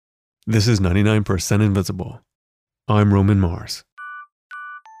This is 99% Invisible. I'm Roman Mars.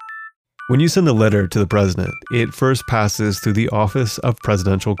 When you send a letter to the president, it first passes through the Office of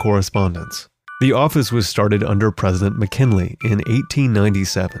Presidential Correspondence. The office was started under President McKinley in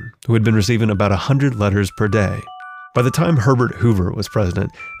 1897, who had been receiving about 100 letters per day. By the time Herbert Hoover was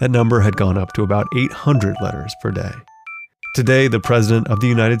president, that number had gone up to about 800 letters per day. Today, the President of the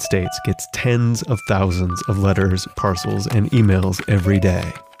United States gets tens of thousands of letters, parcels, and emails every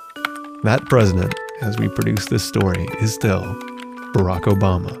day. That president, as we produce this story, is still Barack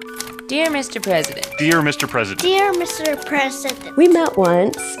Obama. Dear Mr. President. Dear Mr. President. Dear Mr. President. We met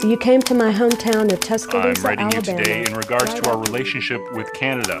once. You came to my hometown of Tuscaloosa, I'm writing Alabama. you today in regards to our relationship with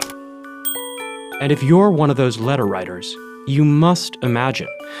Canada. And if you're one of those letter writers, you must imagine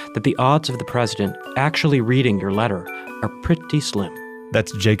that the odds of the president actually reading your letter are pretty slim.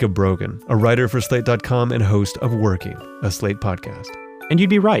 That's Jacob Brogan, a writer for Slate.com and host of Working, a Slate podcast. And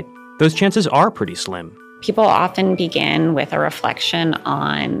you'd be right. Those chances are pretty slim. People often begin with a reflection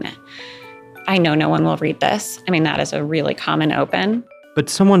on, I know no one will read this. I mean, that is a really common open. But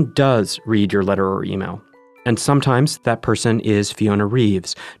someone does read your letter or email. And sometimes that person is Fiona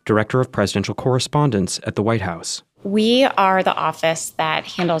Reeves, Director of Presidential Correspondence at the White House. We are the office that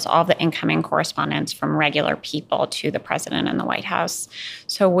handles all the incoming correspondence from regular people to the president and the White House.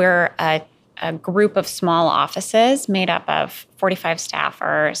 So we're a group of small offices made up of 45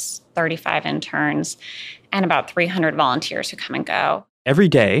 staffers, 35 interns, and about 300 volunteers who come and go. Every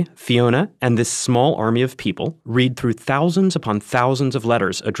day, Fiona and this small army of people read through thousands upon thousands of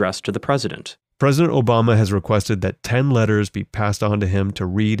letters addressed to the president. President Obama has requested that 10 letters be passed on to him to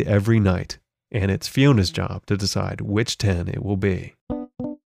read every night, and it's Fiona's job to decide which 10 it will be.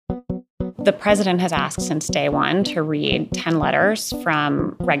 The president has asked since day one to read 10 letters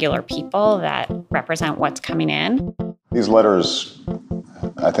from regular people that represent what's coming in. These letters,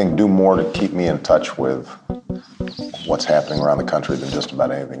 I think, do more to keep me in touch with what's happening around the country than just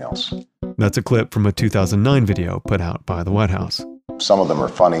about anything else. That's a clip from a 2009 video put out by the White House. Some of them are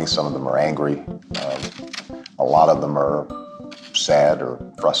funny, some of them are angry. A lot of them are sad or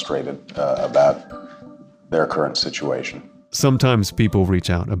frustrated about their current situation. Sometimes people reach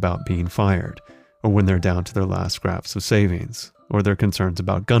out about being fired, or when they're down to their last scraps of savings, or their concerns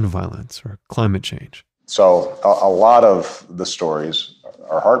about gun violence or climate change. So a lot of the stories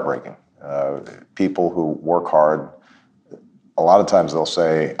are heartbreaking. People who work hard, a lot of times they'll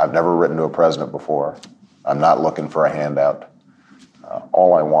say, I've never written to a president before. I'm not looking for a handout.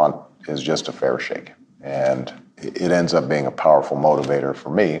 All I want is just a fair shake. And it ends up being a powerful motivator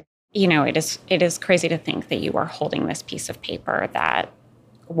for me. You know, it is crazy to think that you are holding this piece of paper that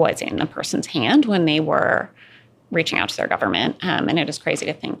was in the person's hand when they were reaching out to their government. And it is crazy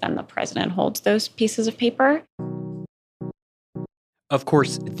to think then the president holds those pieces of paper. Of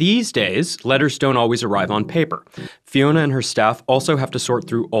course, these days, letters don't always arrive on paper. Fiona and her staff also have to sort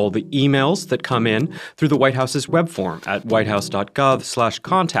through all the emails that come in through the White House's web form at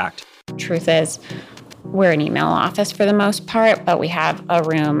whitehouse.gov/contact. Truth is, we're an email office for the most part, but we have a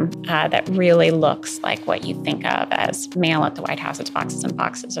room that really looks like what you think of as mail at the White House. It's boxes and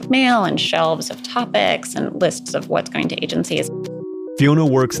boxes of mail and shelves of topics and lists of what's going to agencies. Fiona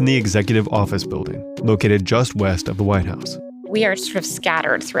works in the Executive Office Building, located just west of the White House. We are sort of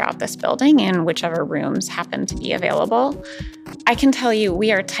scattered throughout this building in whichever rooms happen to be available. I can tell you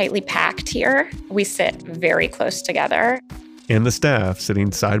we are tightly packed here. We sit very close together. And the staff,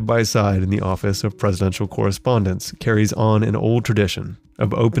 sitting side by side in the Office of Presidential Correspondence, carries on an old tradition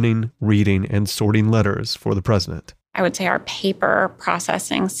of opening, reading, and sorting letters for the president. I would say our paper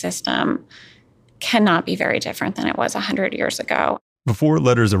processing system cannot be very different than it was 100 years ago. Before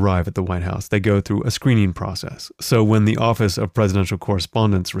letters arrive at the White House, they go through a screening process. So when the Office of Presidential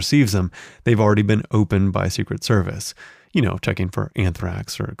Correspondence receives them, they've already been opened by Secret Service, checking for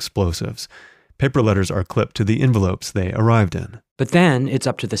anthrax or explosives. Paper letters are clipped to the envelopes they arrived in. But then it's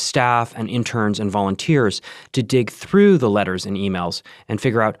up to the staff and interns and volunteers to dig through the letters and emails and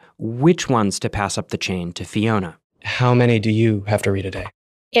figure out which ones to pass up the chain to Fiona. How many do you have to read a day?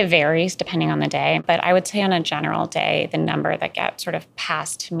 It varies depending on the day, but I would say on a general day, the number that gets sort of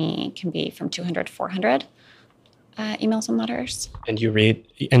passed to me can be from 200 to 400 emails and letters. And you read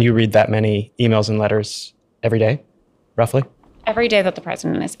that many emails and letters every day, roughly? Every day that the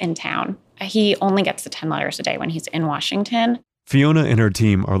president is in town. He only gets the 10 letters a day when he's in Washington. Fiona and her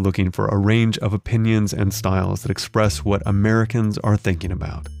team are looking for a range of opinions and styles that express what Americans are thinking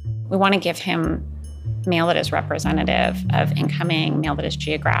about. We want to give him mail that is representative of incoming, mail that is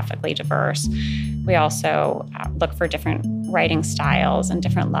geographically diverse. We also look for different writing styles and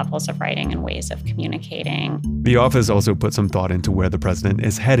different levels of writing and ways of communicating. The office also put some thought into where the president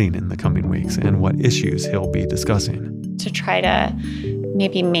is heading in the coming weeks and what issues he'll be discussing. To try to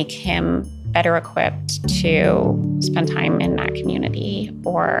maybe make him better equipped to spend time in that community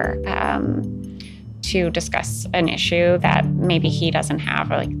or to discuss an issue that maybe he doesn't have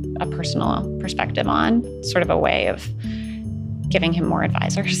like a personal perspective on, sort of a way of giving him more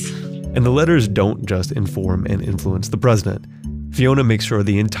advisors. And the letters don't just inform and influence the president. Fiona makes sure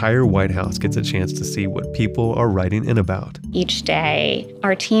the entire White House gets a chance to see what people are writing in about. Each day,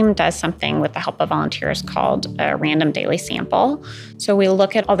 our team does something with the help of volunteers called a random daily sample. So we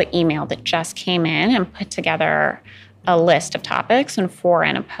look at all the email that just came in and put together a list of topics and for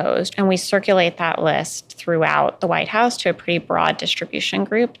and opposed. And we circulate that list throughout the White House to a pretty broad distribution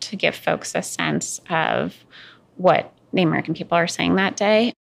group to give folks a sense of what the American people are saying that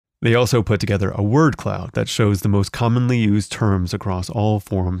day. They also put together a word cloud that shows the most commonly used terms across all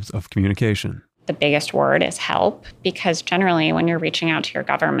forms of communication. The biggest word is help, because generally when you're reaching out to your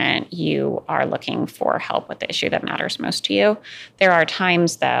government, you are looking for help with the issue that matters most to you. There are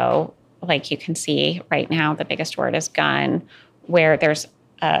times, though, like you can see right now, the biggest word is gun, where there's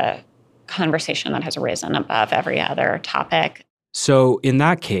a conversation that has arisen above every other topic. So in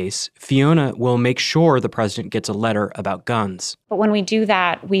that case, Fiona will make sure the president gets a letter about guns. But when we do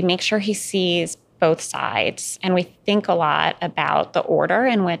that, we make sure he sees both sides. And we think a lot about the order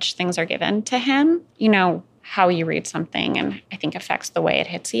in which things are given to him. You know, how you read something, and I think affects the way it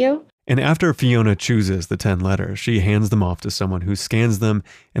hits you. And after Fiona chooses the 10 letters, she hands them off to someone who scans them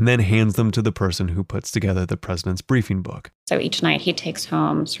and then hands them to the person who puts together the president's briefing book. So each night he takes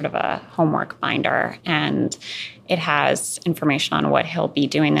home sort of a homework binder, and it has information on what he'll be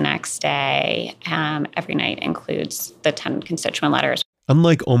doing the next day. Every night includes the 10 constituent letters.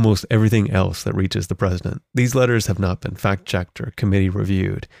 Unlike almost everything else that reaches the president, these letters have not been fact-checked or committee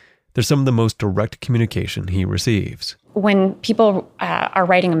reviewed. They're some of the most direct communication he receives. When people are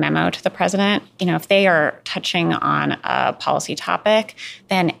writing a memo to the president, you know, if they are touching on a policy topic,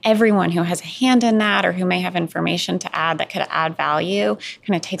 then everyone who has a hand in that or who may have information to add that could add value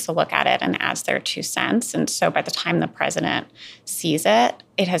kind of takes a look at it and adds their 2 cents. And so by the time the president sees it,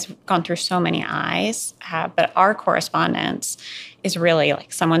 it has gone through so many eyes. But our correspondence is really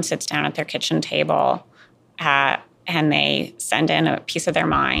like someone sits down at their kitchen table and they send in a piece of their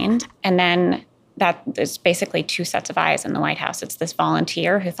mind, and then that is basically 2 sets of eyes in the White House. It's this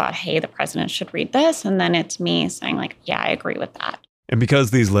volunteer who thought, hey, the president should read this. And then it's me saying like, yeah, I agree with that. And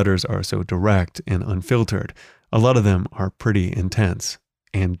because these letters are so direct and unfiltered, a lot of them are pretty intense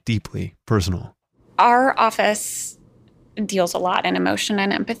and deeply personal. Our office deals a lot in emotion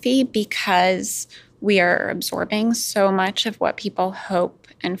and empathy because we are absorbing so much of what people hope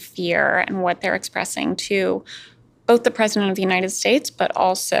and fear and what they're expressing to both the president of the United States, but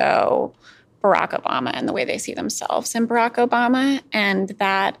also Barack Obama and the way they see themselves in Barack Obama. And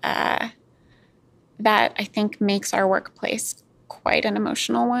that I think makes our workplace quite an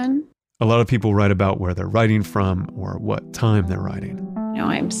emotional one. A lot of people write about where they're writing from or what time they're writing. You know,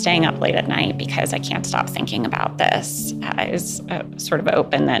 I'm staying up late at night because I can't stop thinking about this. Is sort of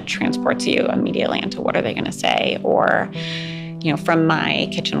open that transports you immediately into what are they going to say, or you know, from my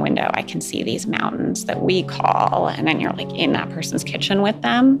kitchen window, I can see these mountains that we call, and then you're like in that person's kitchen with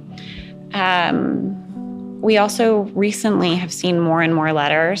them. We also recently have seen more and more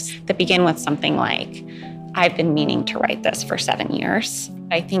letters that begin with something like, I've been meaning to write this for 7 years.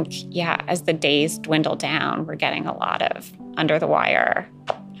 I think, yeah, as the days dwindle down, we're getting a lot of under the wire.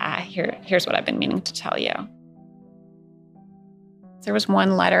 Here's what I've been meaning to tell you. There was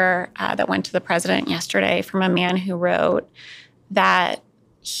one letter that went to the president yesterday from a man who wrote that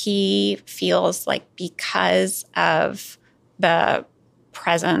he feels like because of the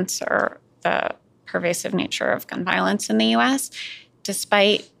presence or the pervasive nature of gun violence in the U.S.,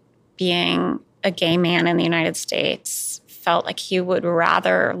 despite being a gay man in the United States, felt like he would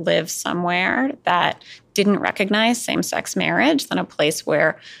rather live somewhere that didn't recognize same-sex marriage than a place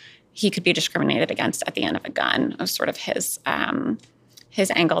where he could be discriminated against at the end of a gun. It was sort of his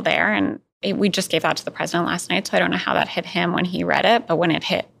angle there. And we just gave that to the president last night, so I don't know how that hit him when he read it, but when it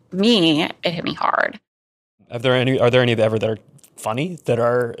hit me, it hit me hard. Are there any ever that are funny, that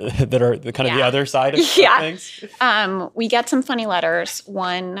are the kind of the other side of things? We get some funny letters.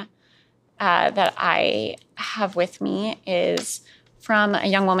 One that I have with me is from a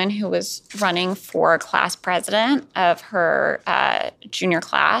young woman who was running for class president of her junior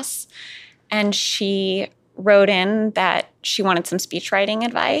class, and she wrote in that she wanted some speech writing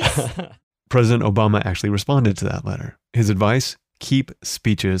advice. President Obama actually responded to that letter. His advice? keep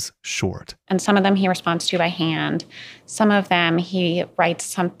speeches short. And some of them he responds to by hand. Some of them he writes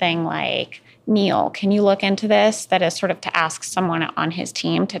something like, Neil, can you look into this? That is sort of to ask someone on his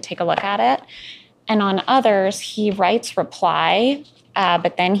team to take a look at it. And on others, he writes reply,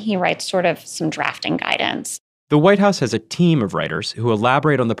 but then he writes sort of some drafting guidance. The White House has a team of writers who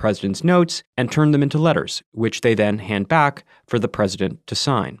elaborate on the president's notes and turn them into letters, which they then hand back for the president to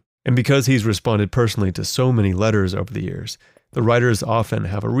sign. And because he's responded personally to so many letters over the years, the writers often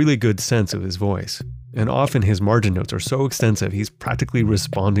have a really good sense of his voice. And often his margin notes are so extensive, he's practically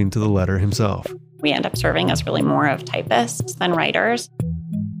responding to the letter himself. We end up serving as really more of typists than writers.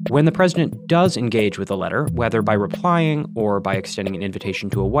 When the president does engage with a letter, whether by replying or by extending an invitation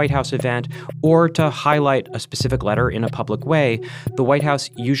to a White House event or to highlight a specific letter in a public way, the White House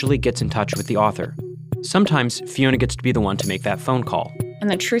usually gets in touch with the author. Sometimes Fiona gets to be the one to make that phone call. And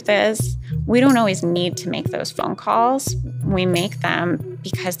the truth is, we don't always need to make those phone calls. We make them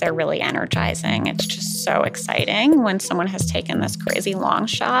because they're really energizing. It's just so exciting when someone has taken this crazy long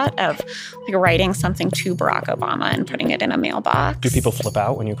shot of like writing something to Barack Obama and putting it in a mailbox. Do people flip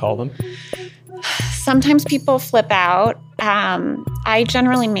out when you call them? Sometimes people flip out. I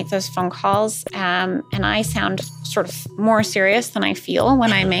generally make those phone calls, and I sound sort of more serious than I feel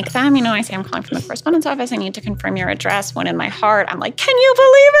when I make them. You know, I say, I'm calling from the correspondence office. I need to confirm your address. When in my heart, I'm like, can you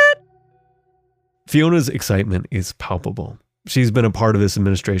believe it? Fiona's excitement is palpable. She's been a part of this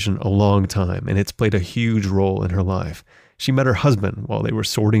administration a long time, and it's played a huge role in her life. She met her husband while they were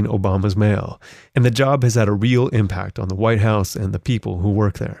sorting Obama's mail, and the job has had a real impact on the White House and the people who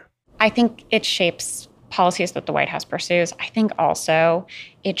work there. I think it shapes policies that the White House pursues. I think also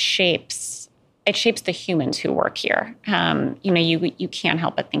it shapes the humans who work here. You can't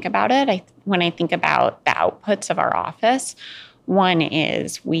help but think about it. When I think about the outputs of our office, one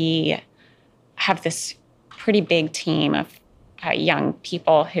is we have this pretty big team of young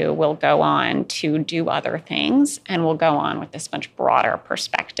people who will go on to do other things and will go on with this much broader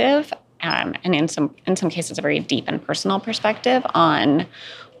perspective, and in some cases a very deep and personal perspective on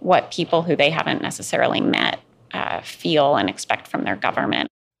what people who they haven't necessarily met feel and expect from their government.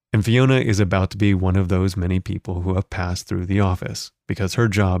 And Fiona is about to be one of those many people who have passed through the office because her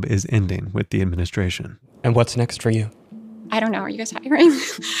job is ending with the administration. And what's next for you? I don't know. Are you guys hiring?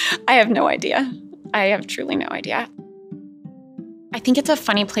 I have no idea. I have truly no idea. I think it's a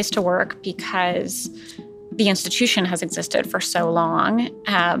funny place to work because the institution has existed for so long,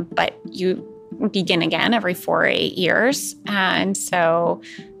 but you begin again every 4 or 8 years. And so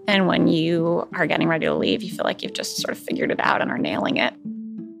then when you are getting ready to leave, you feel like you've just sort of figured it out and are nailing it.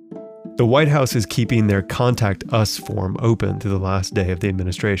 The White House is keeping their Contact Us form open to the last day of the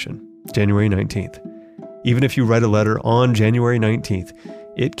administration, January 19th. Even if you write a letter on January 19th,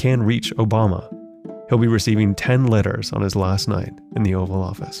 it can reach Obama. He'll be receiving 10 letters on his last night in the Oval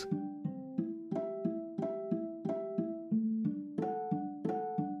Office.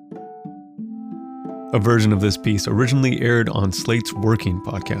 A version of this piece originally aired on Slate's Working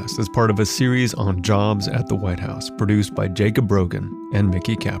podcast as part of a series on jobs at the White House, produced by Jacob Brogan and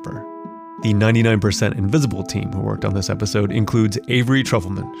Mickey Capper. The 99% Invisible team who worked on this episode includes Avery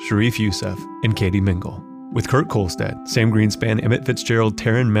Trufelman, Sharif Youssef, and Katie Mingle, with Kurt Kolstad, Sam Greenspan, Emmett Fitzgerald,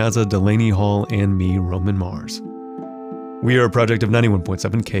 Taryn Mazza, Delaney Hall, and me, Roman Mars. We are a project of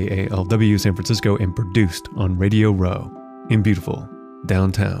 91.7 KALW San Francisco and produced on Radio Row in beautiful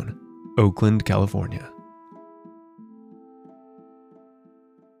downtown Oakland, California.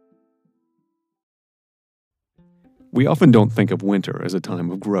 We often don't think of winter as a time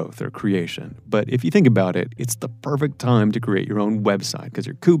of growth or creation, but if you think about it, it's the perfect time to create your own website because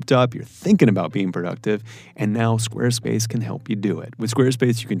you're cooped up, you're thinking about being productive, and now Squarespace can help you do it. With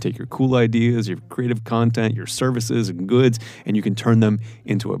Squarespace, you can take your cool ideas, your creative content, your services and goods, and you can turn them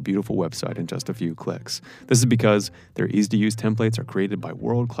into a beautiful website in just a few clicks. This is because their easy-to-use templates are created by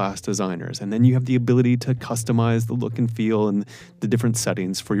world-class designers, and then you have the ability to customize the look and feel and the different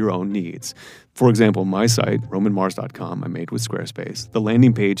settings for your own needs. For example, my site, romanmars.com, I made with Squarespace. The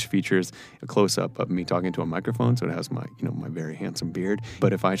landing page features a close-up of me talking to a microphone, so it has my very handsome beard.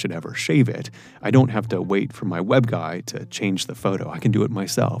 But if I should ever shave it, I don't have to wait for my web guy to change the photo. I can do it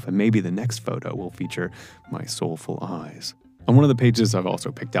myself, and maybe the next photo will feature my soulful eyes. On one of the pages, I've also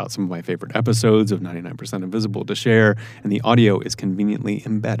picked out some of my favorite episodes of 99% Invisible to share, and the audio is conveniently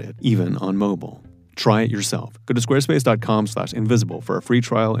embedded, even on mobile. Try it yourself. Go to squarespace.com/invisible for a free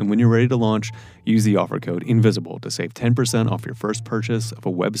trial, and when you're ready to launch, use the offer code INVISIBLE to save 10% off your first purchase of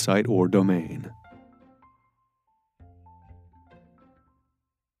a website or domain.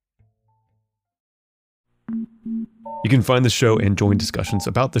 You can find the show and join discussions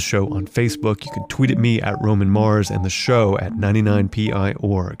about the show on Facebook. You can tweet at me at Roman Mars and the show at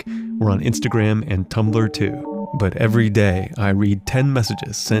 99pi.org. We're on Instagram and Tumblr too. But every day I read 10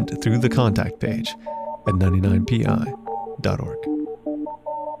 messages sent through the contact page at 99pi.org.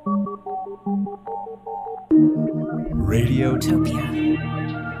 Radiotopia.